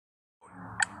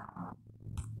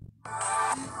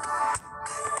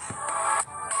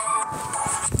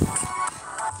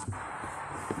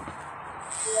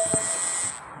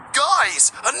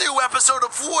Guys, a new episode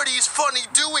of Woody's Funny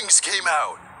Doings came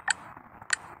out.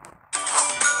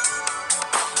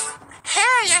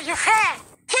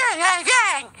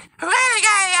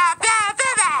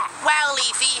 Wow,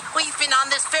 Leafy, we've been on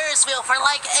this Ferris wheel for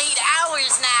like 8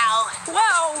 hours now.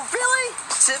 Wow, really?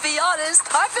 To be honest,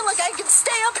 I feel like I could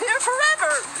stay up here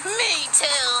forever. Me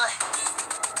too.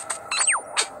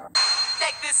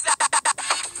 Check this out.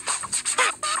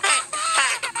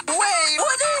 Wait,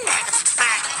 Woody!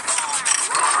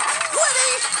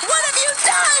 Woody, what have you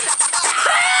done?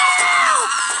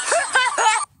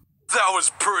 That was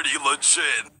pretty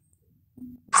legit.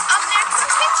 Up next,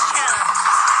 Kids Channel.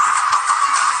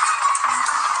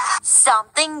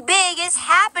 Something big is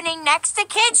happening next to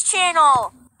Kids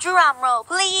Channel. Drum roll,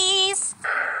 please.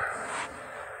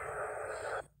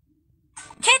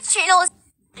 Kids Channel is...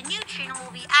 The new channel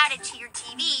will be added to your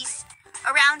TVs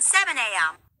around 7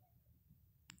 a.m.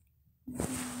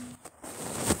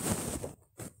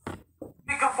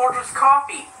 Pick up Fortress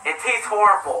coffee. It tastes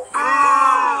horrible.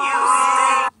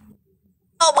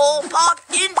 Bubble pop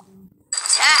in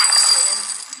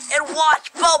Jackson and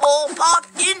watch Bubble pop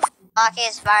in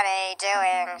Lucky's Funny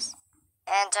Doings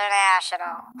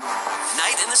International.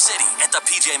 Night in the city at the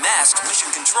PJ Masks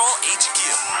Mission Control HQ.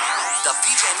 The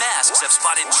PJ Masks have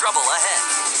spotted trouble ahead.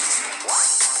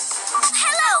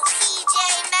 Hello, PJ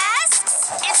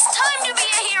Masks. It's time to be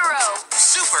a hero.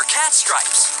 Super Cat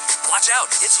Stripes. Watch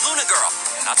out, it's Luna Girl.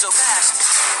 Not so fast.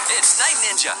 It's Night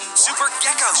Ninja. Super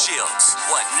Gecko Shields.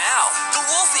 What now? The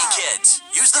Wolfie Kids.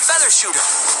 Use the Feather Shooter.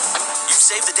 You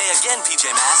saved the day again,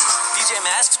 PJ Masks. PJ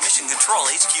Masks Mission Control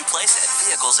HQ playset,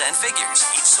 vehicles, and figures,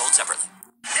 each sold separately.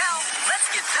 Now,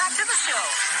 let's get back to the show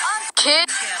on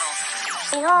Kids Channel.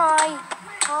 Say hi.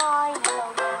 Hi.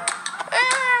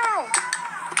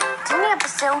 New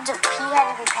episodes of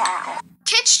P-Headed Pal.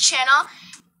 Kids Channel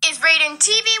is rated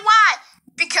TV-Y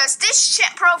because this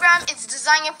program is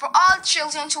designed for all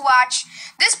children to watch.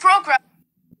 This program.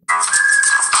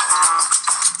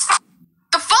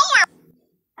 The following.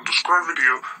 Describe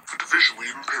video for the visually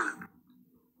impaired.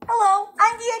 Hello,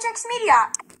 I'm VHX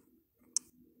Media.